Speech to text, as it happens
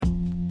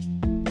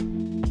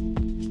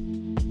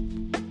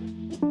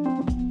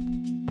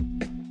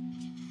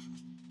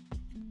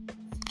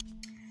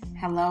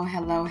Hello,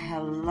 hello,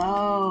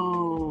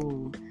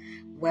 hello.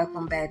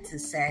 Welcome back to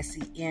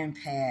Sassy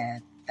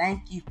Empath.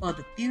 Thank you for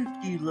the few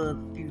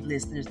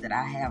listeners that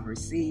I have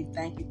received.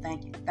 Thank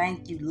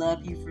you.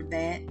 Love you for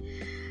that.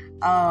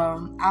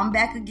 I'm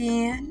back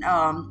again.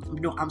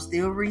 I'm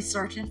still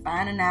researching,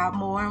 finding out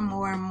more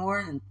and more.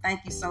 And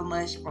thank you so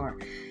much for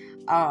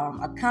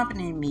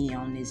accompanying me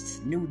on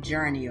this new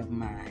journey of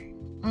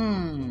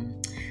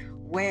mine.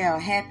 Well,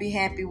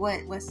 happy.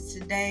 What's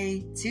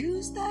today?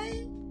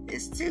 Tuesday?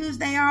 It's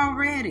Tuesday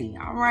already.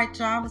 All right,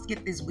 y'all. Let's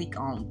get this week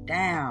on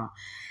down.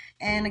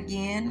 And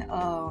again,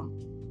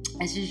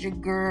 this is your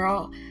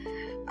girl,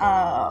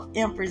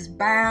 Empress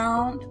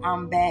Bound.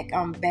 I'm back.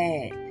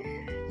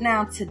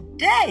 Now,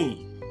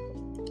 today,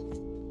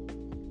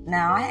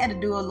 I had to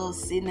do a little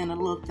sitting and a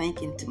little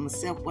thinking to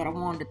myself what I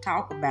wanted to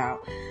talk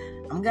about.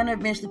 I'm going to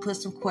eventually put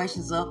some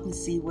questions up and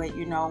see what,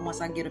 once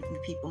I get a few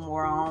people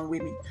more on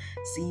with me,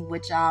 see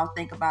what y'all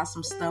think about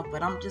some stuff.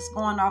 But I'm just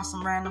going off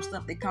some random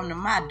stuff that come to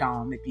my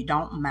dome, if you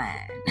don't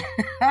mind.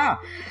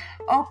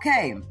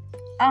 Okay.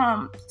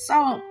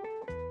 So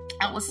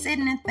I was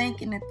sitting and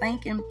thinking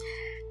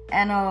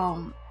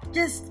and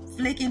just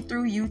flicking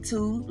through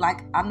YouTube like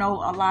I know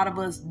a lot of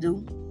us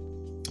do.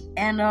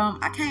 And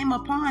I came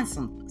upon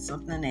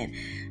something that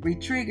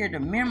re-triggered a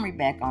memory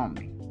back on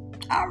me.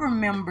 I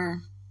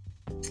remember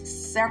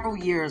several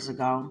years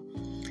ago,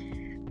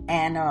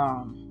 and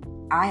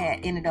I had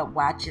ended up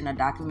watching a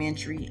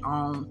documentary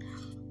on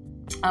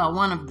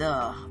one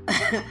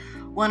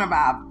of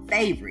our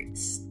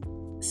favorites,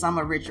 some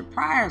of Richard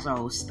Pryor's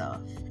old stuff,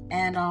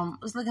 and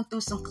was looking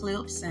through some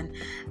clips, and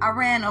I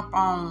ran up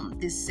on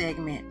this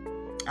segment.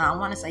 I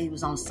want to say he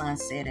was on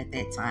Sunset at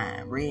that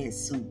time, Red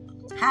Suit.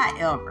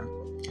 However,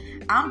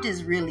 I'm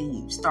just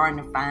really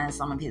starting to find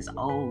some of his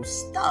old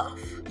stuff.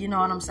 You know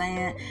what I'm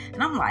saying?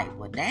 And I'm like,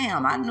 well,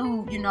 damn, I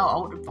knew,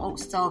 older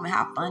folks told me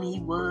how funny he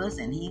was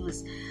and he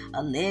was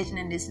a legend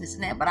and this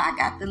and that. But I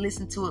got to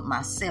listen to it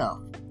myself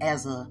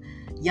as a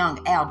young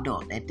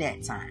adult at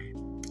that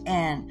time.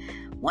 And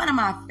one of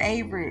my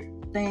favorite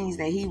things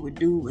that he would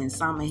do in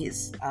some of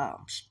his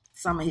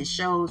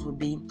shows would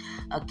be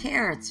a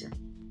character.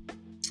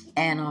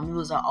 And he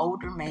was an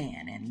older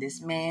man. And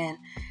this man,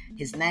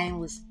 his name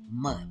was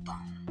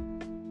Mudbone.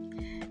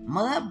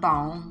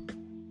 Mudbone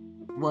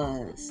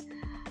was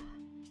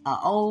an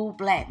old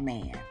black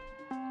man,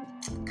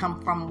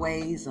 come from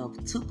ways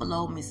of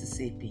Tupelo,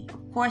 Mississippi.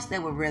 Of course,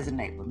 that would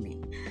resonate with me.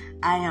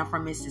 I am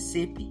from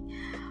Mississippi,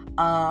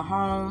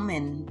 home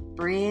and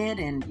bred,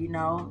 and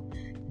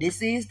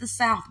this is the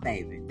South,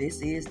 baby.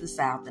 This is the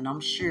South, and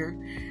I'm sure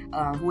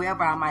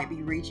whoever I might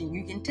be reaching,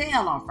 you can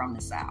tell I'm from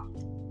the South.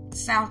 The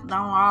South don't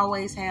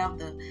always have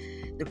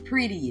the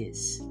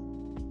prettiest,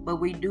 but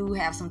we do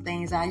have some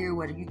things out here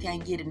where you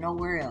can't get it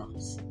nowhere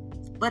else.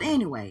 But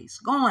anyways,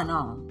 going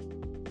on,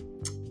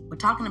 we're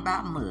talking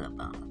about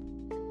Mudbone.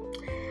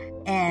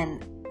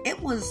 And it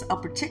was a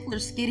particular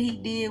skit he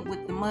did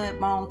with the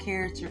Mudbone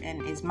character,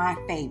 and it's my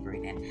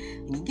favorite. And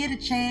when you get a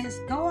chance,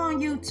 go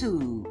on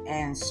YouTube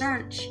and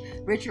search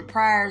Richard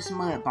Pryor's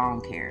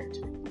Mudbone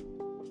character.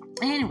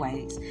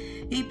 Anyways,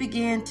 he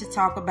began to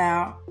talk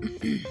about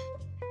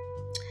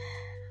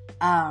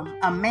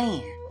a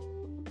man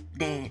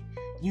that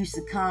used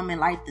to come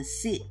and like to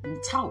sit and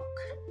talk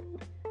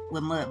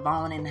with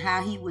Mudbone, and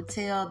how he would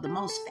tell the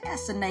most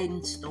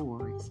fascinating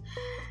stories.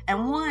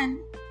 And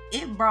one,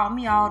 it brought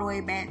me all the way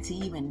back to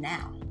even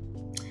now.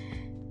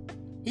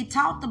 He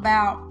talked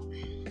about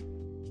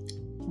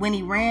when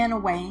he ran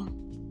away,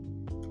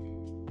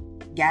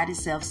 got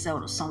himself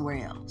settled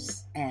somewhere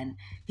else, and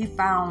he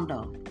found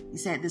he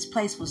said this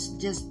place was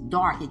just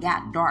dark. It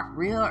got dark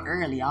real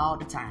early all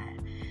the time.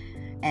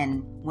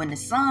 And when the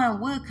sun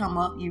would come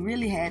up, you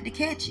really had to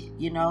catch it.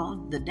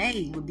 The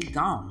day would be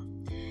gone.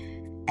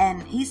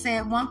 And he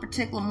said one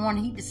particular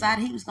morning, he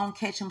decided he was going to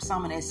catch him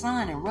some of that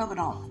sun and rub it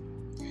on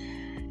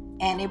him.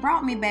 And it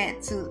brought me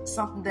back to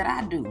something that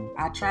I do.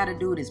 I try to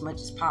do it as much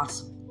as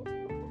possible.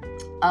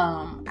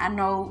 I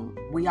know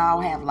we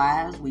all have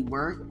lives. We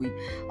work. We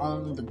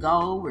on the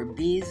go. We're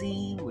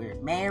busy.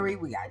 We're married.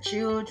 We got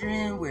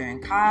children. We're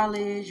in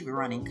college. We're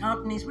running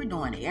companies. We're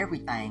doing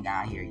everything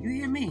out here. You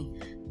hear me?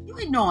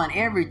 We're doing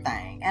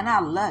everything, and I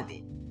love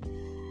it.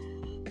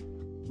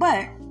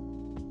 But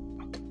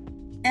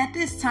at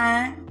this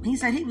time, he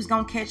said he was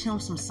going to catch him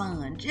some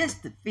sun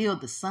just to feel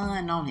the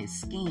sun on his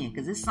skin,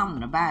 because it's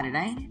something about it,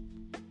 ain't it?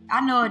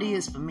 I know it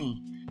is for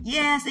me.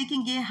 Yes, it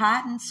can get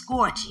hot and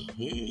scorchy.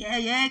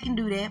 Yeah, it can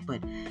do that,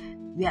 but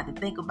you have to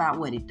think about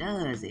what it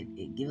does.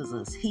 It gives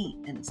us heat,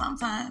 and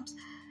sometimes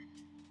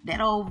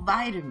that old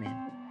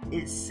vitamin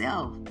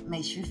itself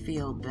makes you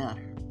feel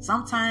better.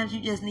 Sometimes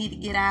you just need to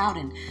get out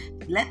and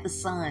let the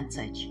sun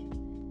touch you.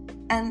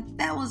 And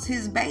that was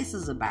his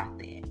basis about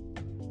that.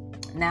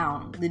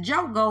 Now, the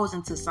joke goes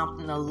into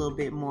something a little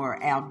bit more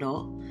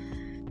adult,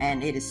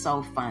 and it is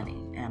so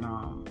funny. And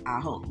I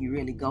hope you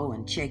really go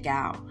and check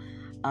out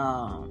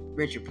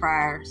Richard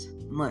Pryor's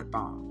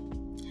Mudbone.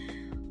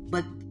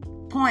 But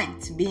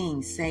point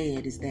being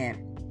said is that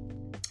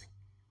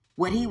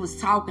what he was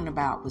talking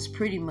about was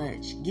pretty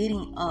much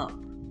getting up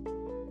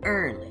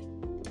early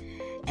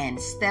and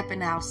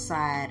stepping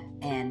outside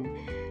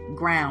and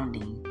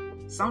grounding.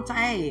 Sometimes,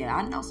 hey,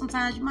 I know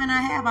sometimes you might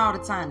not have all the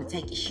time to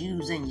take your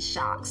shoes and your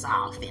socks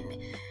off,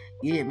 and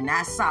you hear me,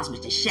 not socks,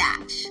 but your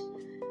shocks,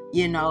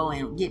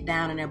 and get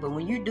down in there. But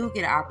when you do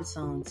get an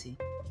opportunity,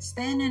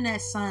 stand in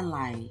that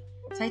sunlight,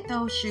 take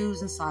those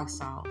shoes and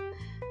socks off,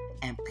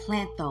 and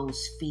plant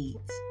those feet,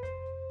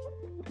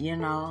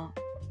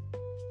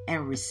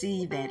 and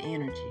receive that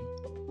energy.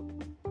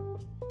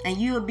 And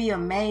you'll be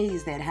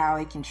amazed at how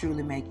it can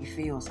truly make you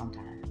feel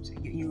sometimes.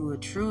 You will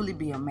truly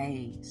be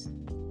amazed.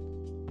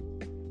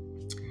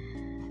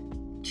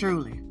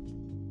 Truly.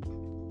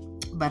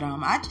 But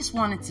I just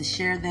wanted to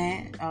share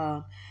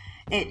that.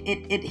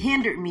 It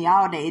hindered me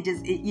all day.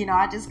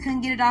 I just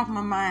couldn't get it off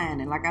my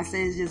mind. And like I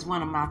said, it's just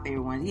one of my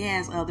favorite ones. He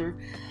has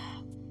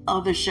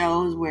other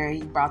shows where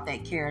he brought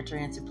that character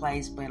into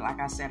place, but like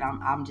I said,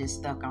 I'm just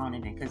stuck on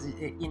it because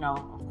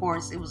of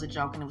course it was a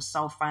joke and it was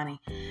so funny,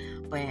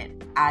 but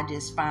I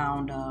just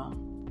found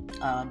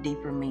a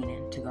deeper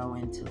meaning to go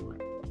into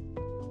it,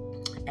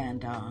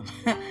 and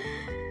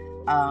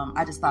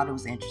I just thought it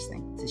was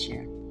interesting to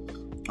share.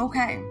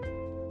 Okay,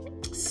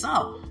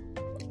 so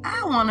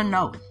I want to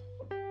know.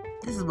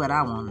 This is what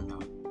I want to know.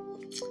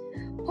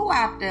 Who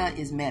out there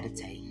is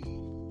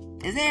meditating?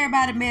 Is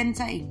everybody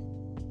meditating?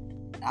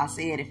 I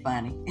said it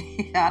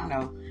funny. I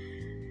know.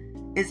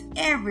 Is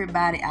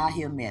everybody out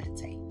here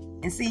meditating?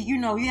 And see, you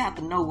have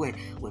to know what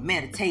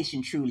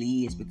meditation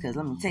truly is, because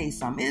let me tell you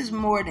something. It's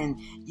more than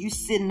you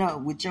sitting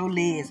up with your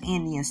legs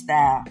Indian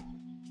style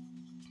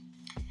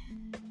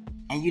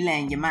and you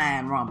letting your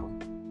mind rumble.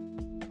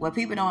 What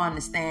people don't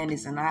understand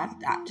is, and I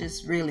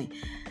just really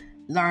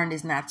learned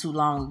this not too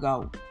long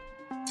ago.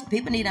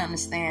 People need to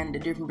understand the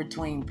difference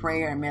between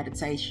prayer and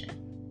meditation,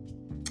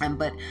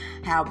 but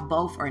how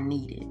both are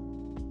needed.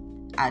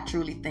 I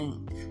truly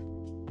think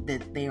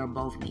that they are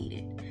both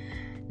needed.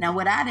 Now,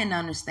 what I didn't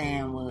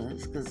understand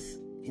was, because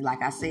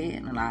like I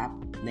said, and I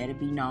let it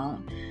be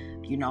known,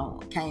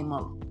 came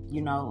up,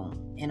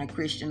 in a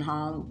Christian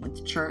home, went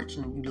to church,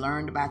 and you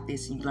learned about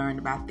this and you learned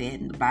about that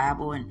in the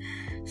Bible and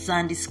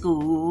Sunday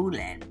school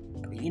and,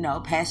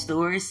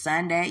 pastoral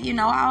Sunday,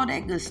 all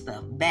that good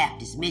stuff.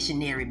 Baptist,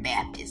 missionary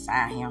Baptist,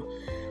 I am.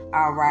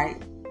 All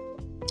right.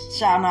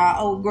 Shout out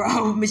Old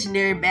Grove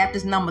Missionary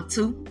Baptist number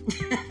 2.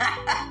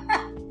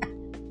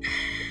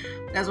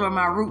 That's where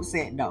my roots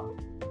at, though.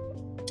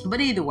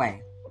 But either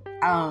way,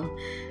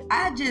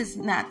 I just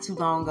not too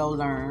long ago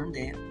learned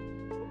that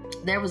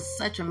there was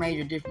such a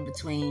major difference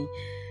between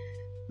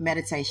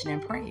meditation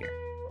and prayer.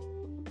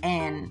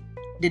 And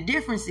the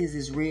difference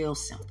is real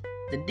simple.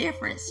 The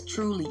difference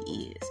truly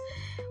is,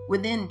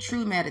 within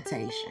true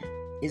meditation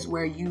is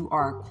where you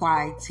are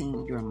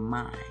quieting your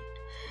mind.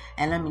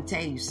 And let me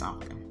tell you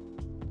something.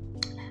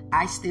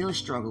 I still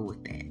struggle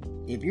with that.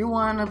 If you're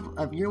one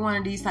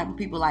of these type of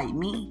people like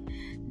me,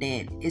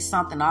 that it's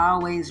something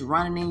always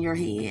running in your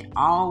head,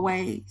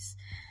 always.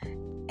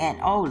 And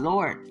oh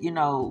Lord,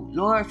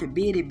 Lord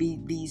forbid it be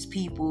these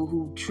people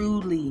who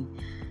truly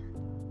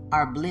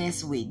are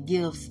blessed with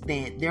gifts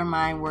that their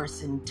mind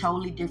works in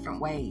totally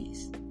different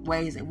ways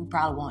that we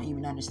probably won't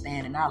even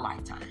understand in our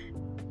lifetime.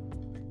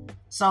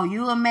 So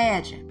you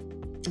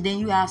imagine, then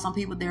you have some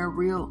people that are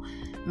real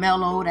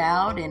mellowed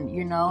out and,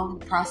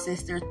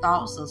 process their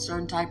thoughts a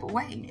certain type of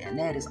way. And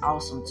that is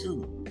awesome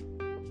too.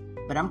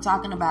 But I'm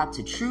talking about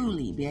to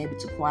truly be able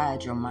to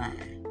quiet your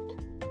mind.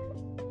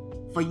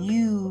 For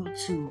you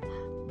to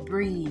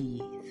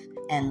breathe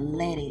and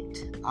let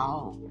it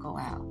all go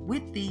out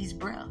with these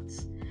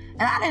breaths.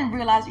 And I didn't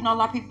realize, a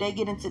lot of people, they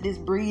get into this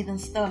breathing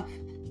stuff.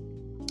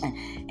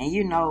 And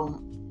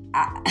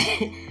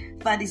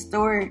funny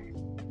story,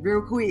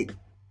 real quick.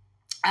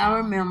 I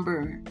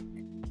remember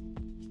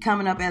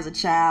coming up as a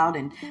child,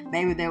 and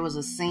maybe there was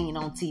a scene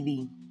on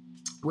TV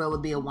where it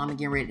would be a woman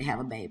getting ready to have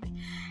a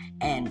baby.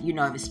 And,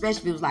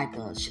 especially if it was like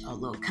a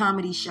little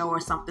comedy show or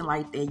something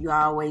like that,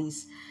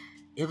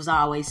 it was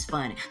always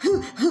funny.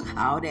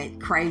 All that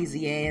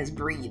crazy ass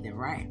breathing,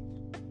 right?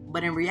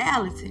 But in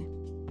reality,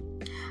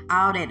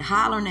 all that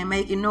hollering and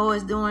making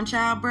noise during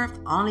childbirth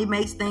only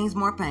makes things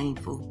more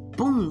painful.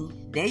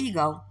 Boom. There you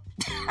go.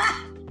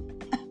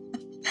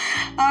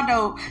 I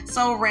know,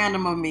 so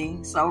random of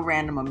me.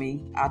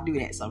 I'll do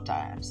that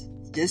sometimes.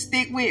 Just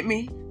stick with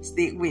me.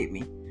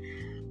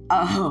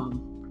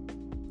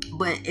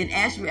 But in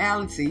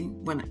actuality,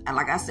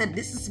 like I said,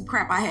 this is some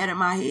crap I had in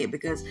my head,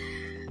 because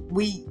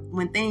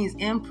when things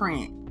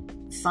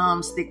imprint,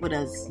 some stick with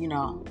us,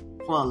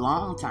 for a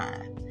long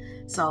time.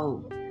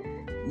 So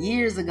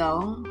years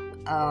ago,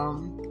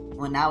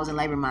 when I was in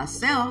labor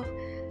myself,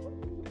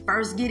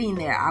 first getting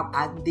there,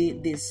 I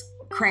did this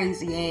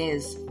crazy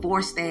ass,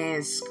 forced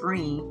ass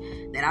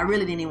scream that I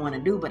really didn't even want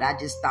to do, but I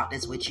just thought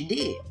that's what you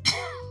did.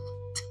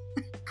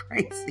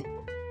 Crazy.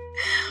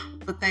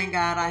 But thank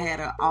God I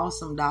had an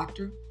awesome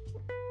doctor.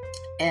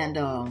 And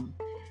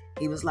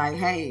he was like,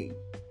 hey,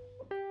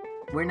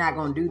 we're not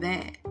going to do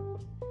that.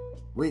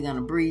 We're going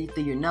to breathe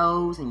through your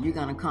nose and you're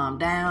going to calm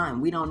down,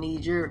 and we don't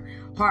need your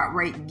heart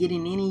rate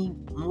getting any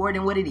more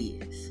than what it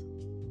is.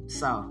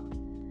 So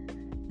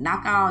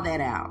Knock all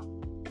that out.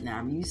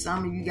 Now, if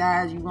some of you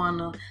guys, you want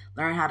to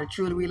learn how to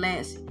truly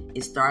relax,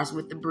 it starts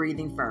with the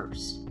breathing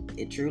first.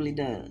 It truly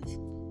does.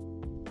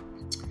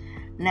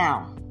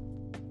 Now,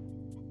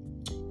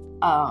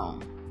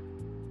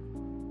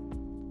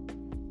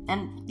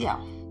 and yeah,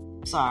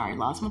 sorry,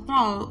 lost my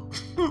throat.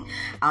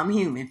 I'm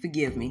human,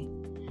 forgive me.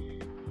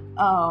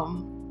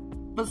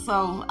 But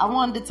so I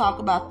wanted to talk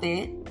about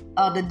that.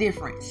 The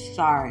difference.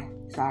 Sorry.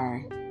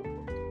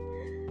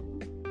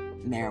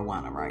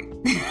 Marijuana, right?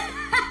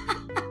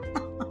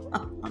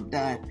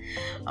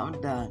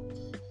 I'm done.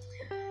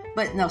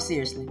 But no,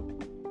 seriously.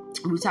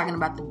 We're talking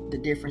about the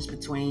difference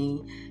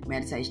between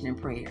meditation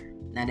and prayer.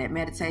 Now that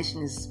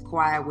meditation is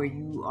quiet where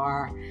you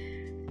are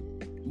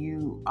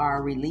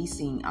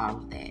releasing all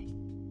of that.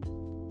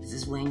 This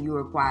is when you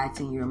are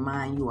quieting your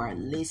mind, you are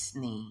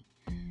listening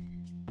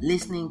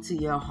to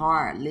your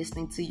heart,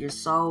 listening to your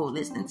soul,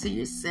 listening to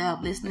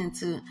yourself, listening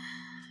to,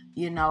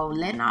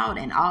 letting out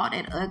and all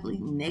that ugly,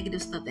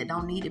 negative stuff that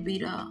don't need to be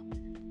there.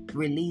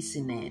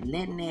 Releasing that,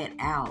 letting that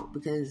out,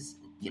 because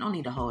you don't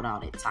need to hold all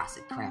that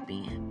toxic crap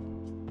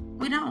in.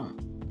 We don't.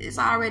 It's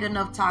already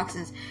enough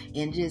toxins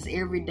in just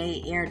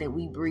everyday air that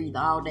we breathe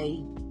all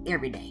day,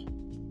 every day.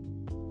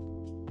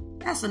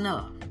 That's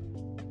enough.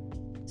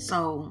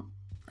 So,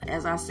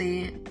 as I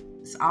said,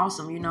 it's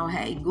awesome.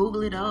 Hey,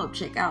 Google it up.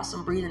 Check out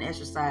some breathing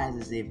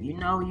exercises. If you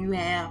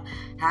have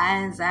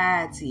high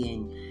anxiety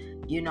and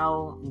you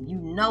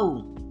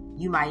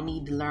might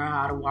need to learn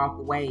how to walk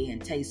away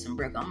and take some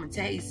breath. I'm going to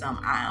tell you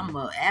something. I am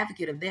an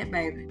advocate of that,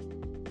 baby.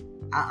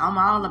 I'm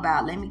all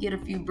about, let me get a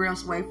few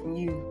breaths away from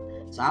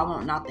you so I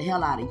won't knock the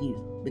hell out of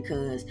you,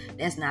 because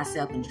that's not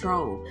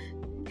self-control.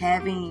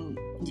 Having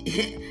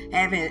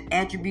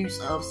attributes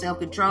of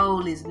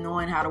self-control is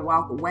knowing how to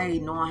walk away,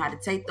 knowing how to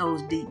take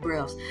those deep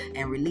breaths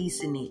and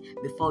releasing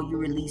it before you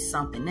release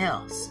something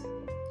else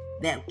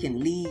that can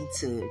lead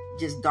to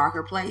just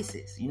darker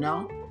places,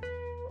 And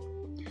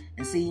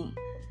see,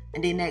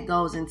 and then that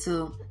goes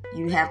into,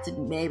 you have to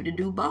be able to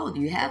do both.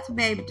 You have to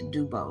be able to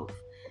do both.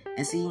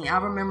 And see, I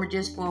remember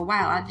just for a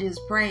while, I just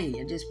prayed.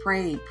 I just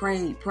prayed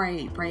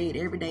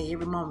every day,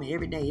 every moment,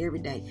 every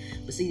day.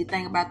 But see, the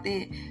thing about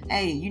that,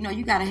 hey,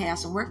 you got to have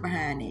some work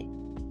behind it.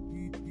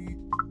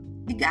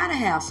 You got to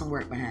have some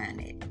work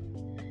behind it.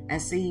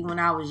 And see, when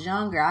I was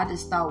younger, I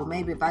just thought, well,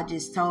 maybe if I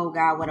just told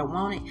God what I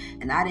wanted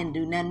and I didn't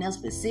do nothing else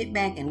but sit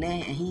back and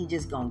he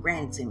just going to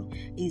grant it to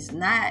me. He's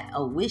not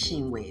a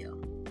wishing well.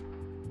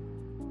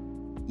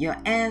 Your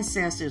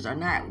ancestors are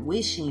not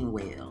wishing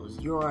wells.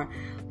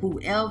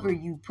 Whoever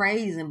you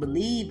praise and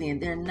believe in,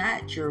 they're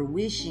not your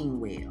wishing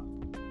well.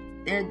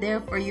 They're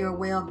there for your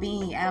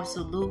well-being,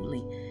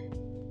 absolutely.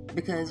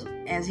 Because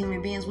as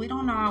human beings, we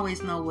don't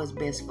always know what's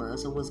best for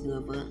us or what's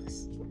good for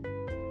us.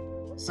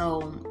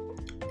 So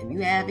if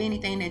you have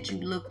anything that you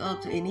look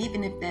up to, and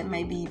even if that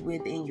may be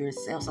within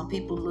yourself, some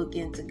people look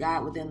into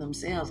God within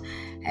themselves.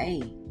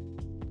 Hey,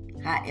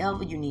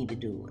 however you need to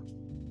do it,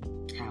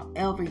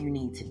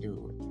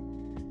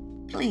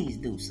 please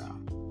do so.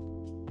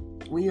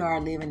 We are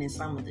living in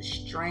some of the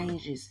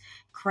strangest,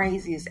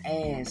 craziest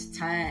ass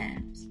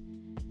times.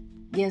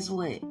 Guess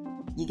what?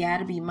 You got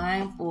to be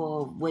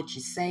mindful of what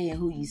you say and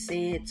who you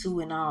say it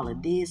to and all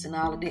of this and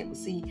all of that. But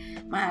see,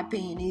 my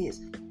opinion is,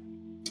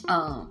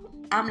 I'm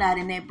not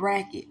in that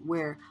bracket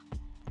where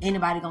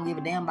anybody gonna give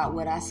a damn about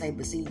what I say.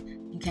 But see,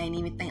 you can't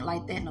even think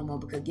like that no more,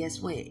 because guess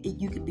what?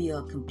 You could be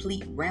a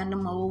complete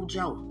random old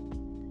Joe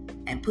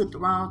and put the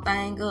wrong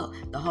thing up.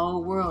 The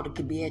whole world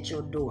could be at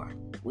your door.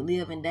 We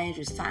live in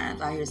dangerous times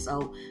out here,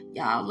 so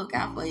y'all look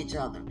out for each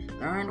other.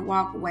 Learn to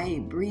walk away,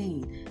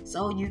 breathe,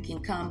 so you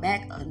can come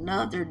back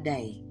another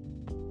day.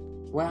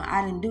 Well,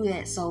 I didn't do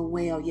that so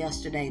well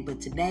yesterday, but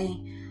today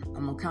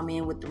I'm going to come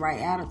in with the right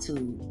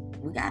attitude.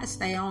 We got to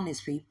stay on this,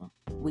 people.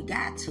 We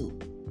got to.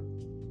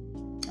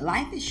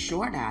 Life is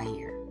short out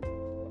here.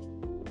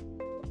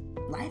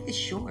 Life is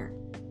short.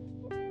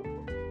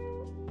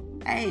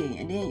 Hey,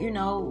 and then,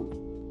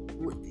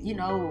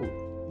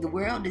 the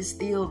world is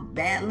still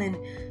battling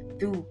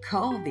through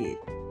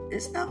COVID.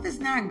 This stuff is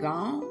not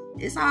gone.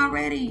 It's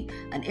already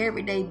an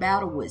everyday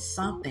battle with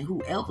something,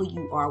 whoever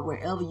you are,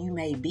 wherever you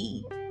may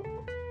be.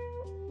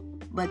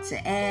 But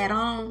to add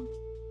on,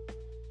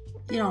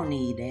 you don't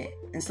need that.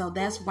 And so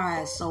that's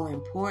why it's so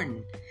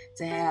important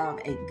to have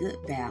a good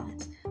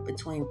balance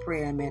between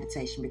prayer and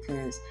meditation,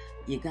 because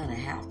you're going to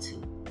have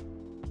to.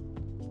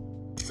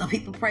 Some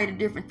people pray to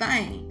different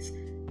things,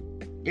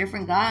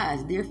 different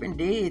gods, different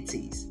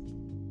deities.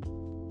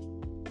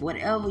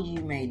 Whatever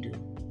you may do,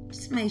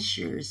 just make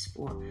sure it's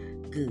for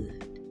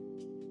good.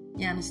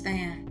 You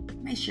understand?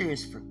 Make sure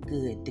it's for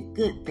good. The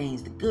good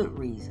things, the good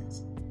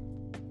reasons.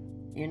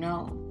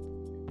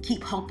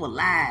 Keep hope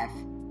alive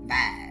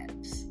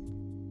vibes.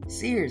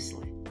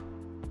 Seriously.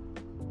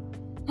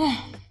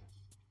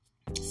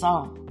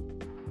 So,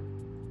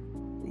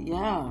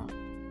 yeah.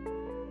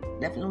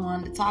 Definitely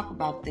wanted to talk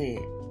about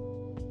that.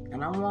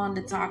 And I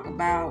wanted to talk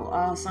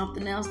about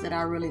something else that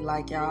I really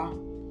like, y'all.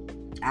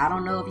 I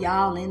don't know if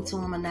y'all into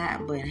them or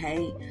not, but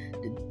hey,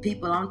 the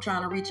people I'm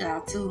trying to reach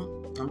out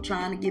to, I'm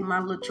trying to get my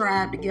little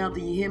tribe together.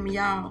 You hear me,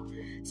 y'all?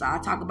 So I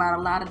talk about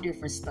a lot of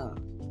different stuff.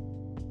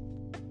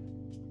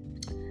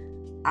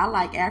 I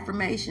like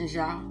affirmations,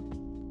 y'all.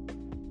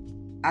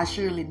 I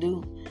surely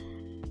do.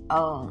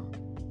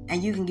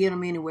 And you can get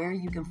them anywhere.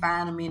 You can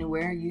find them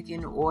anywhere. You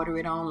can order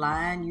it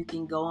online. You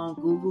can go on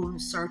Google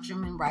and search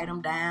them and write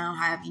them down.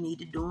 However you need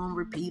to do them.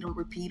 Repeat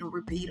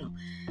them.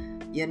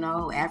 You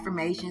know,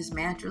 affirmations,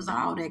 mantras,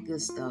 all that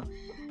good stuff.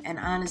 And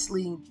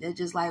honestly, they're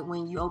just like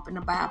when you open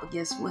the Bible,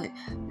 guess what?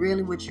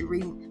 Really what you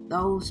read,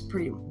 those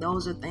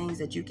are things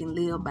that you can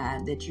live by,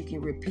 that you can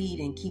repeat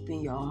and keep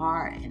in your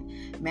heart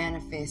and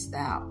manifest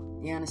out.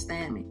 You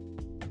understand me?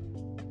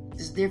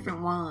 Just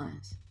different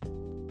ones.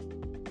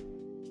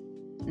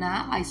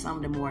 Now, I like some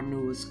of the more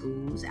newer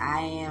schools.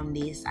 I am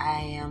this, I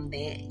am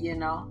that, you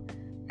know.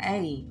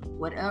 Hey,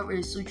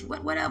 whatever suits you,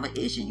 whatever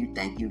issue you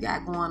think you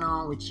got going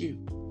on with you.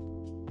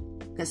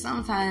 Because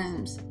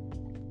sometimes,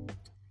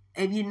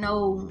 if you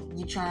know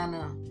you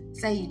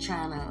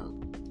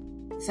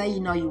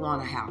know you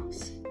want a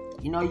house.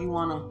 You know you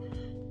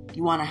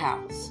want a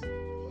house.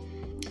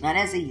 Now,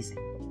 that's easy.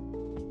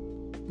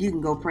 You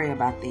can go pray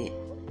about that.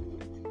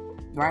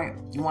 Right?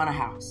 You want a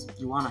house.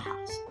 All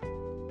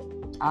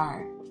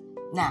right.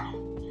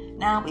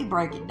 Now we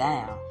break it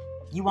down.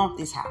 You want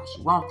this house.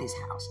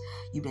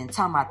 You've been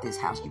talking about this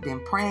house. You've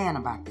been praying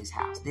about this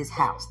house. This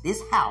house.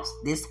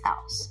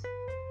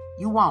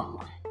 You want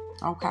one.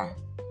 Okay.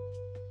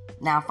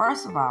 Now,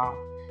 first of all,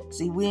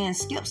 see, we didn't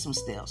skip some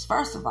steps.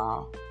 First of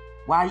all,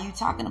 while you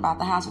talking about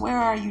the house, where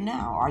are you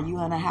now? Are you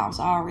in a house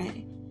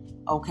already?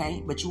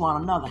 Okay, but you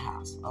want another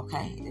house.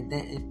 Okay.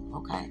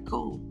 Okay,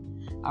 cool.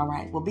 All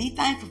right. Well, be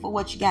thankful for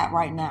what you got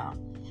right now.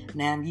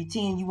 Now, if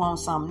you want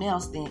something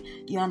else, then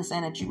you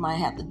understand that you might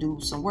have to do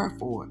some work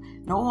for it.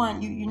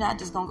 You're not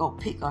just going to go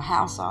pick a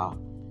house off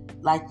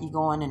like you're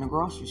going in a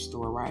grocery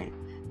store, right?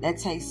 That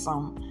takes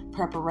some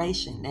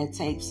preparation. That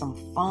takes some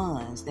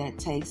funds. That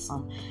takes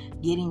some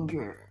getting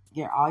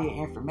all your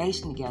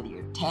information together,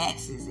 your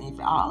taxes, and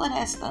all of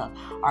that stuff.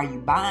 Are you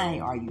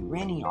buying? Are you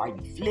renting? Are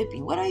you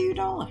flipping? What are you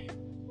doing?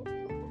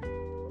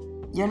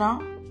 You know?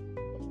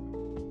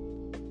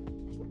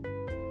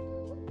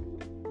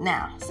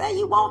 Now, say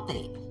you want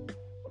that.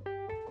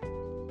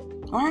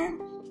 Right?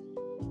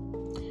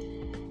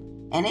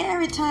 And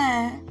every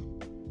time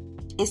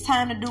it's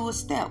time to do a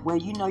step where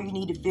you know you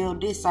need to fill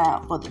this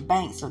out for the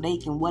bank so they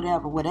can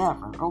whatever.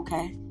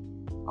 Okay.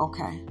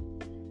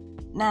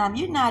 Now, if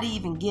you're not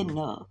even getting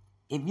up,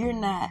 if you're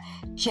not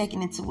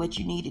checking into what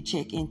you need to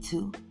check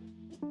into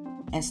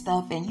and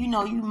stuff, and you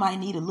know you might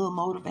need a little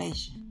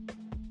motivation,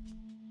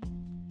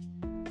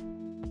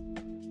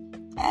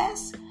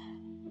 ask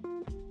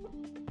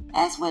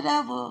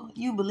whatever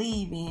you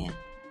believe in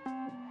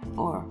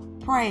for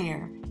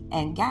prayer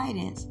and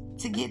guidance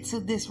to get to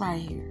this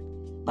right here.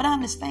 But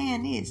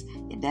understand this,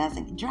 it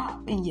doesn't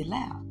drop in your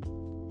lap.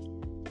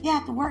 You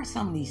have to work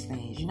some of these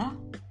things, you know,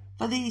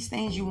 for these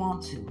things you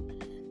want to.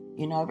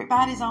 You know,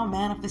 everybody's on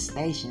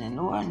manifestation, and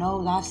Lord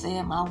knows I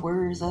said my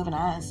words of, and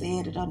I ain't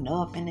said it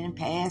enough and then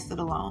passed it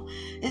along.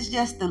 It's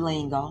just the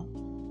lingo.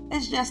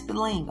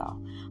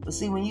 But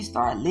see, when you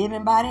start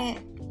living by that,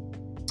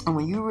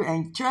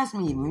 and trust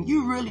me, when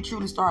you really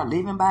truly start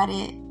living by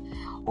that,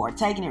 or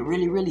taking it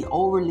really, really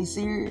overly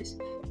serious,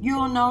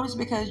 you'll notice,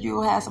 because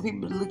you'll have some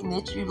people looking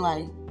at you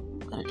like,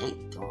 what are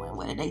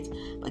they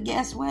doing? But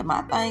guess what?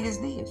 My thing is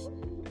this.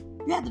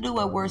 You have to do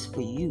what works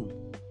for you.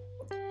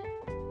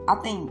 I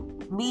think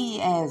we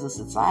as a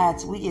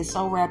society, we get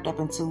so wrapped up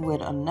into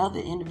what another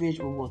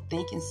individual will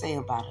think and say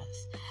about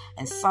us.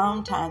 And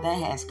sometimes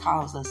that has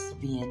caused us to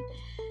be in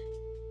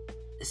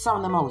some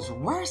of the most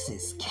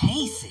worstest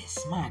cases.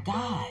 My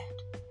God.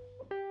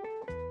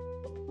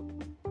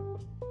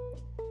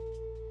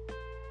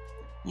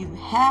 You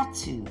have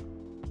to.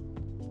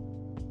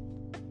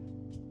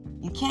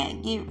 You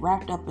can't get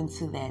wrapped up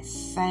into that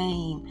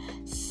same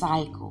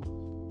cycle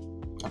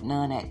of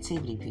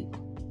non-activity, people.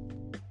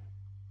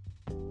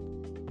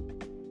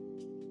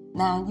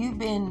 Now, you've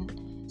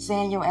been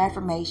saying your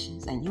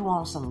affirmations and you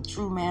want some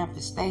true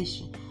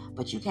manifestation,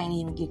 but you can't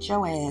even get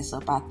your ass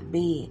up out the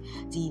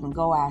bed to even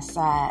go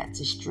outside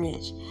to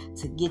stretch,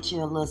 to get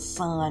you a little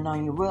sun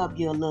on you, rub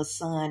your little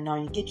sun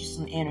on you, get you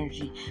some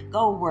energy,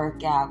 go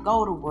work out,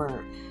 go to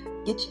work.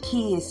 Get your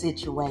kids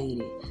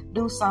situated.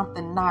 Do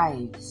something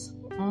nice.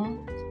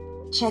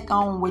 Check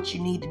on what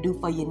you need to do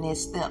for your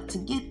next step to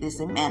get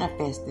this and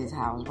manifest this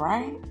house,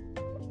 right?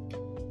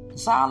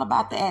 It's all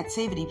about the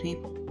activity,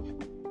 people.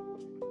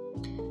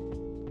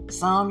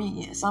 Some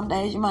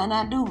days you might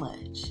not do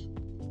much.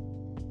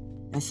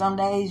 And some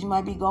days you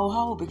might be go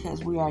whole,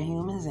 because we are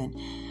humans and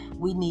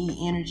we need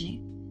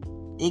energy.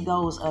 It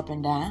goes up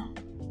and down.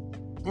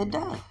 It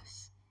does.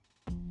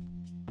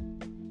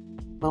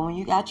 But when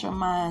you got your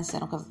mind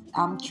set on, because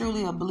I'm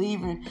truly a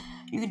believer,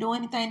 you can do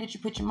anything that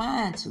you put your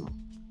mind to.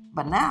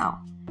 But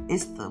now,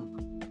 it's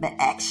the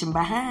action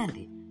behind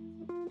it.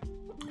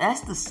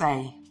 That's to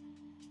say,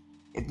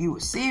 if you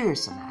were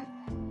serious or not.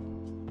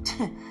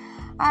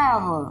 I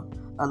have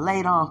a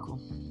late uncle.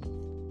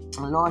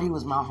 Lord, he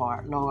was my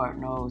heart. Lord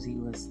knows he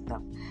was the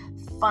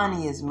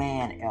funniest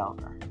man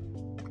ever.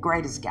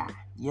 Greatest guy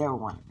you ever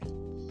wanted to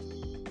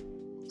meet.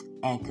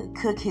 And could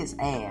cook his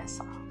ass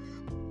off.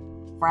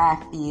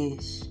 Fried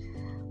fish.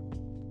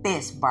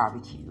 Best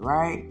barbecue,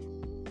 right?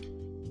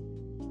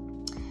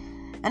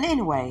 And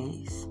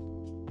anyways,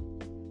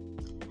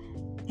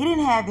 he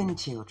didn't have any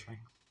children.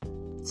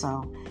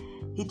 So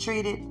he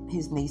treated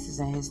his nieces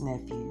and his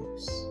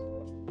nephews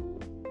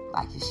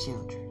like his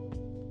children.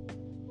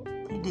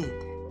 He did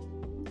that.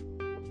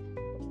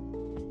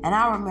 And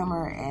I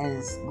remember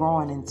as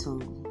growing into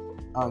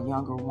a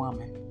younger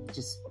woman,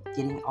 just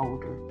getting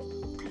older.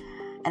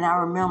 And I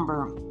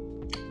remember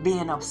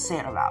being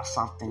upset about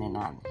something, and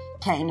I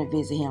came to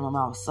visit him, and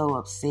I was so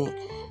upset.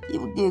 He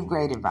would give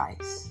great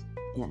advice,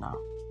 you know.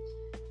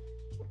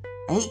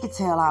 And he could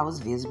tell I was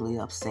visibly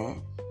upset.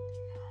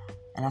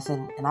 And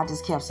I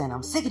just kept saying,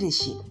 I'm sick of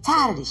this shit. I'm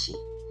tired of this shit.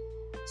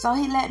 So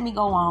he let me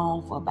go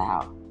on for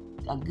about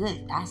a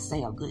good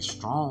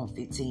strong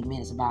 15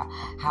 minutes about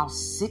how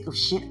sick of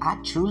shit I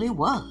truly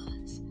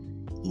was.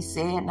 He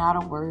said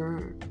not a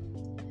word.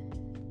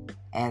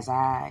 As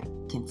I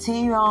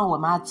continue on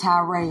with my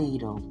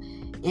tirade of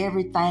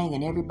everything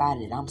and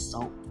everybody that I'm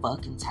so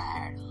fucking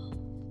tired of.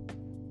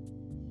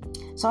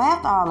 So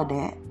after all of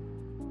that,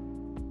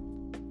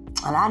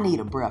 and I need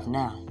a breath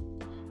now,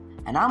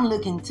 and I'm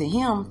looking to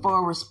him for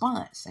a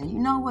response. And you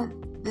know what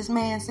this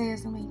man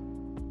says to me?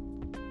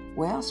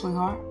 Well,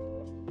 sweetheart,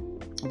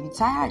 if you're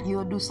tired,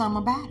 you'll do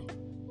something about it.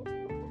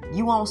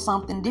 You want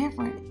something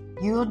different,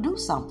 you'll do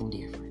something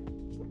different.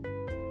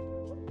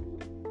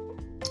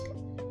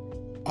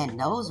 And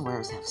those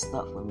words have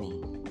stuck with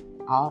me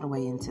all the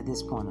way into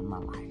this point in my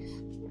life.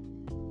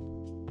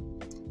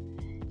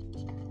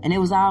 And it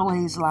was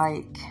always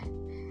like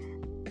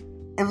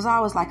a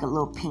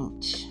little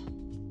pinch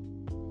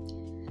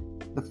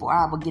before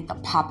I would get to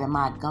popping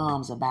my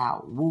gums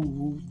about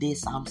woo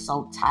this, I'm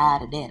so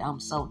tired of that, I'm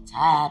so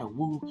tired of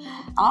woo,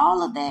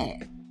 all of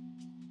that.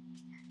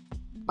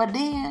 But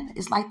then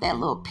it's like that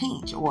little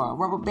pinch, or a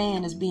rubber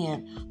band is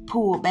being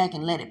pulled back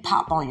and let it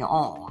pop on your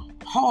arm.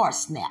 Hard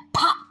snap,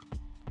 pop.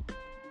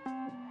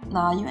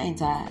 Nah, you ain't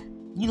tired.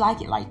 You like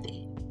it like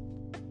that.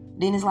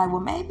 Then it's like,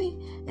 well, maybe,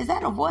 is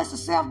that a voice of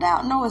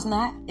self-doubt? No, it's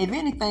not. If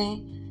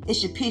anything, it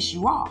should piss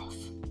you off,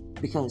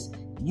 because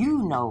you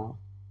know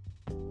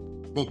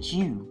that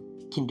you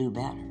can do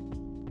better.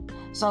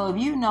 So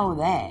if you know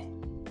that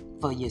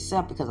for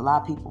yourself, because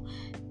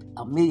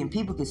a million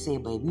people can say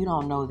it, but if you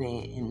don't know that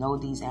and know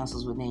these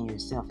answers within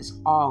yourself, it's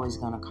always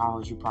going to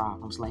cause you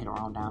problems later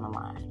on down the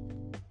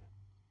line.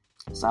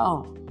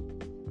 So,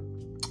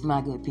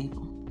 my good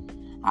people,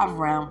 I've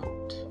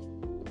rambled.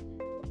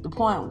 The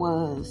point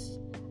was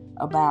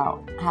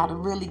about how to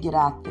really get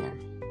out there.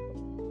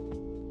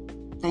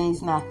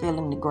 Things not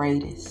feeling the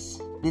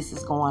greatest. This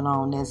is going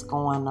on, that's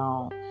going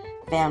on.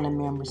 Family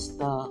member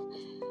stuff,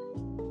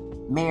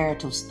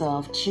 marital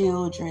stuff,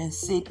 children,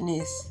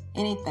 sickness,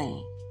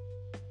 anything.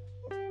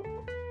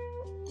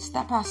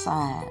 Step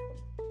outside,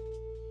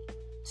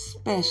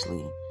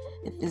 especially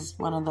if it's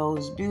one of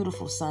those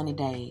beautiful sunny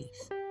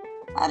days.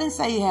 I didn't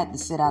say you had to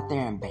sit out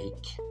there and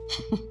bake.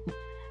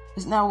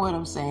 It's not what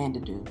I'm saying to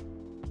do.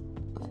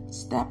 But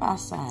step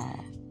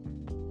outside.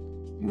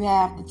 You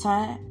have the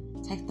time,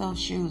 take those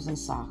shoes and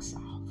socks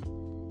off.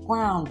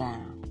 Ground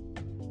down.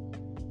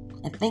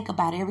 And think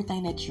about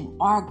everything that you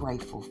are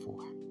grateful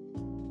for.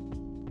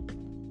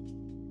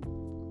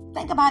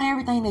 Think about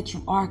everything that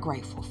you are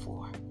grateful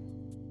for.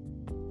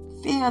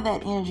 Feel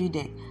that energy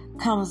that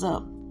comes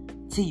up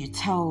to your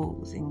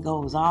toes and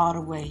goes all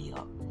the way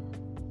up.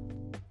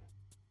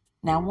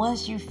 Now,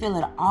 once you feel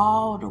it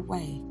all the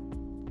way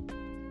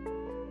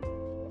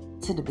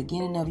to the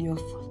beginning of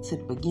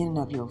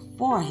your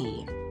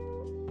forehead,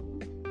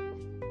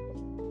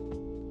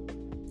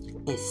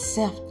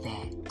 accept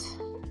that.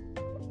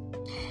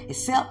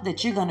 Accept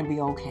that you're going to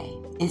be okay.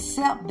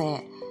 Accept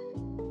that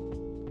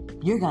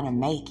you're going to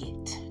make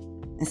it.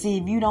 And see,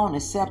 if you don't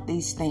accept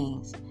these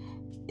things,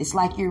 it's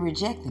like you're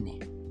rejecting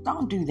it.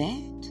 Don't do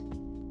that.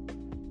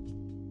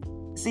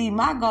 See,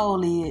 my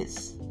goal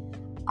is,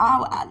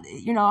 I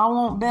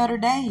want better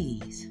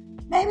days.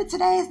 Maybe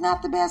today is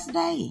not the best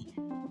day,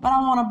 but I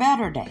want a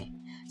better day.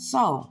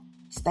 So,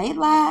 stay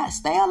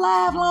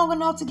alive long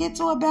enough to get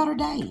to a better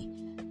day.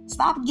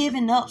 Stop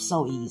giving up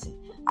so easy.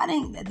 I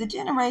think the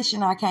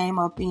generation I came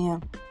up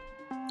in,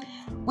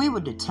 we were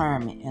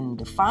determined and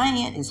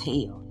defiant as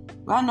hell.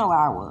 Well, I know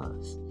I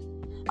was.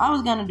 I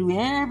was going to do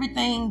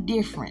everything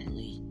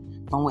differently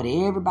from what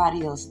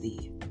everybody else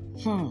did.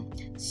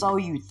 So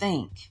you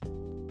think.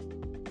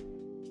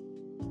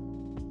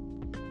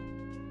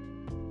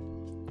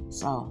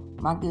 So,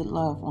 my good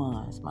loved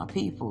ones, my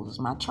peoples,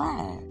 my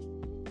tribe,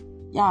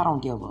 y'all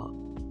don't give up.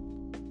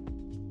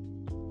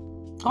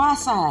 Go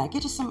outside,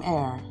 get you some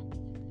air.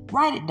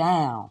 Write it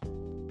down.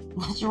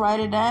 Once you write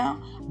it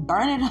down,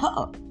 burn it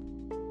up.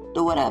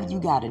 Do whatever you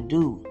got to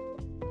do.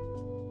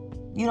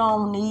 You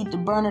don't need to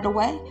burn it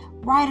away.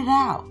 Write it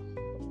out.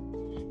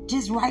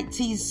 Just write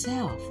to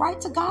yourself.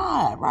 Write to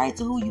God. Write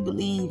to who you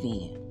believe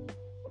in.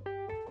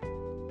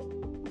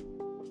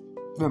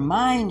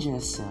 remind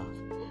yourself.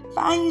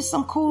 Find you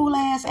some cool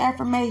ass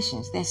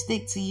affirmations that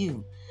stick to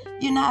you.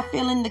 You're not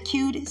feeling the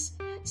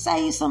cutest?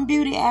 Say you some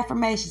beauty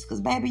affirmations,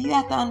 because baby, you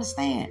have to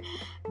understand,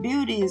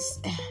 beauty is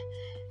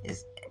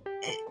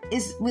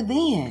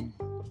within.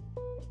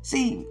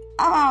 See,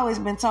 I've always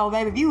been told,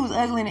 baby, if you was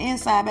ugly on the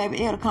inside,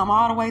 baby, it'll come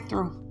all the way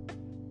through.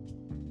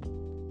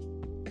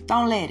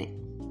 Don't let it.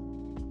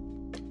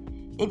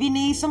 If you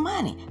need some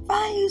money,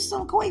 find you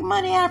some quick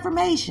money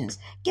affirmations.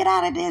 Get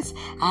out of this,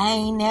 I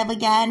ain't never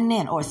gotten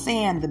in, or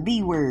saying the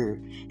B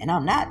word. And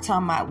I'm not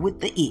talking about with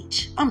the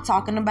itch. I'm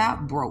talking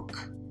about broke.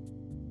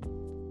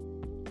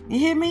 You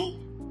hear me?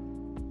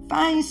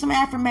 Find you some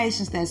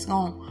affirmations that's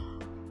going to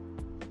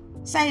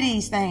say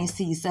these things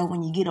to yourself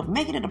when you get up.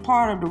 Make it a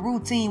part of the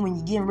routine when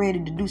you're getting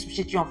ready to do some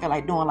shit you don't feel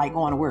like doing, like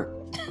going to work.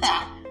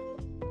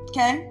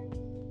 Okay?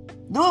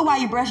 Do it while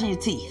you're brushing your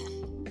teeth.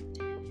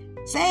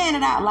 Saying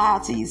it out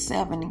loud to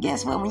yourself. And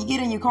guess what? When you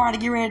get in your car to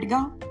get ready to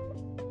go,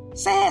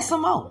 say it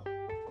some more.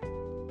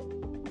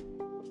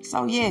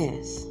 So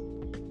yes,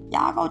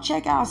 y'all go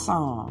check out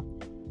some.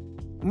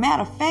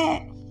 Matter of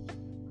fact,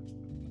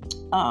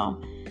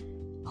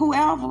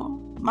 whoever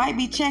might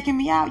be checking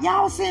me out,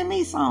 y'all send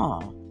me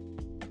some.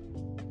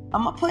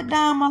 I'm gonna put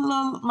down my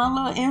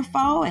little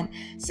info and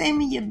send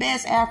me your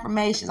best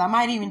affirmations. I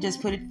might even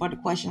just put it for the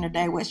question of the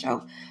day. What's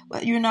your,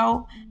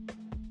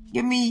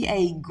 give me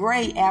a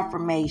great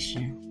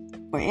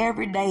affirmation for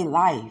everyday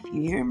life.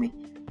 You hear me?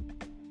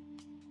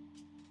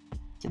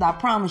 Because I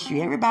promise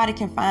you, everybody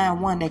can find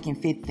one that can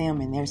fit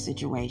them in their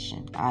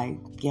situation. I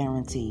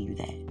guarantee you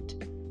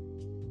that.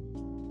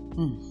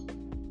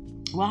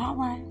 Well, all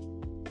right.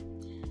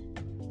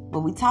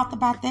 Well, we talked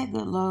about that,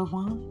 good loved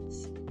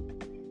ones.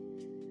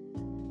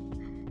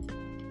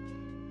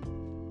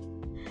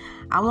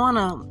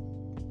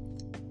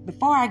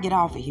 Before I get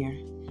off of here,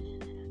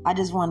 I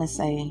just want to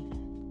say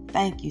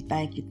thank you.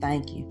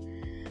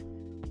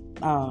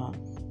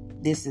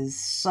 This is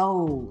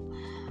so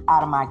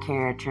out of my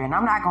character, and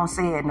I'm not going to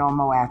say it no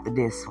more after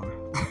this one.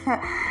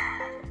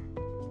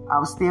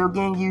 I'm still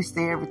getting used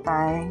to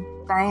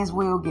everything. Things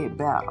will get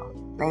better.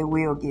 They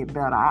will get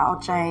better. I'll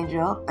change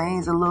up.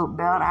 Things a little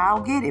better. I'll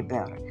get it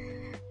better.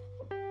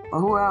 But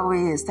whoever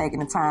is taking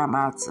the time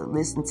out to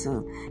listen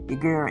to your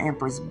girl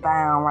Empress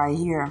Bound right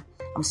here,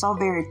 I'm so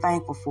very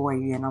thankful for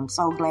you, and I'm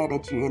so glad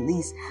that you at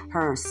least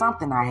heard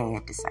something I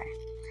had to say.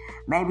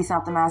 Maybe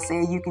something I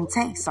said you can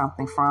take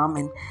something from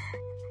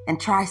and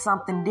try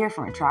something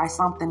different, try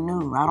something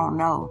new. I don't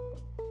know.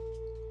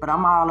 But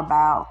I'm all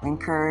about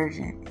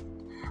encouraging.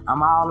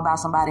 I'm all about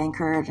somebody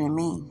encouraging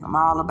me. I'm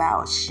all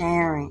about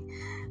sharing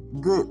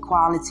good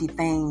quality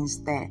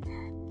things that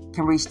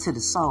can reach to the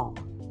soul.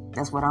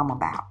 That's what I'm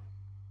about.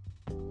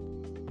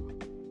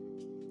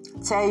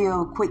 Tell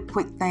you a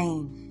quick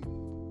thing.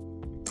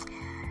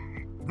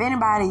 If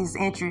anybody's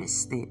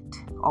interested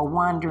or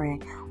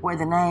wondering where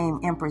the name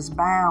Empress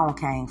Bound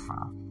came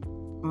from,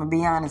 I'm going to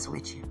be honest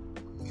with you.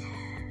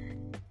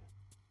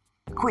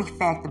 Quick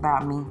fact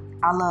about me,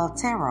 I love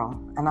tarot,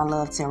 and I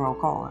love tarot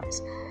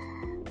cards.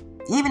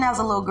 Even as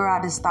a little girl,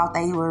 I just thought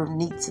they were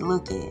neat to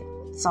look at.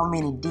 So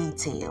many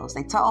details.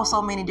 They told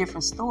so many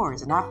different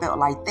stories, and I felt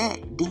like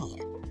that then.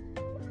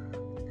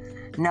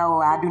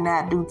 No, I do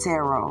not do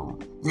tarot.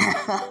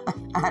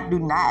 I do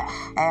not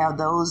have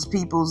those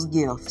people's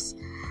gifts,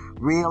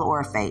 real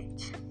or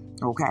fake,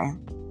 okay?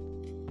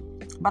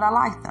 But I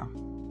like them.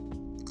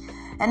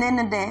 And in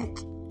the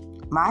deck,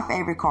 my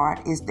favorite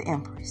card is the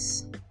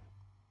Empress.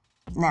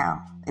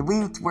 Now, if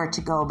we were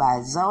to go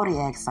by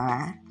zodiac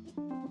sign,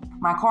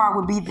 my card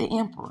would be the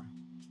Emperor.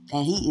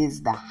 And he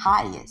is the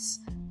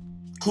highest,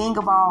 king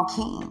of all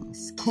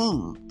kings,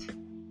 king.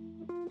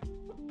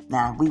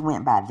 Now, we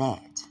went by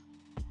that.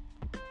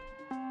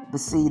 But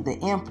see, the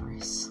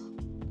Empress,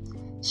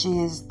 she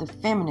is the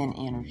feminine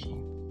energy,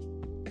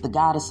 the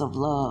goddess of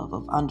love,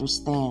 of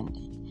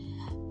understanding,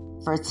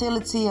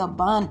 fertility,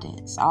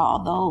 abundance, all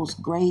those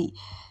great,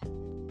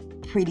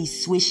 pretty,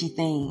 swishy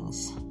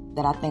things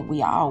that I think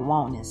we all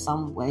want in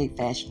some way,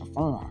 fashion, or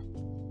form.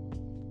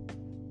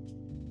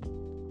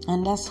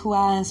 And that's who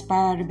I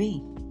aspire to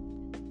be.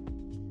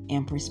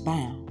 Empress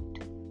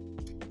Bound.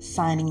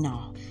 Signing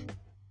off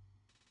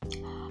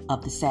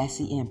of the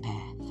Sassy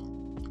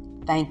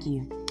Empath. Thank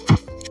you.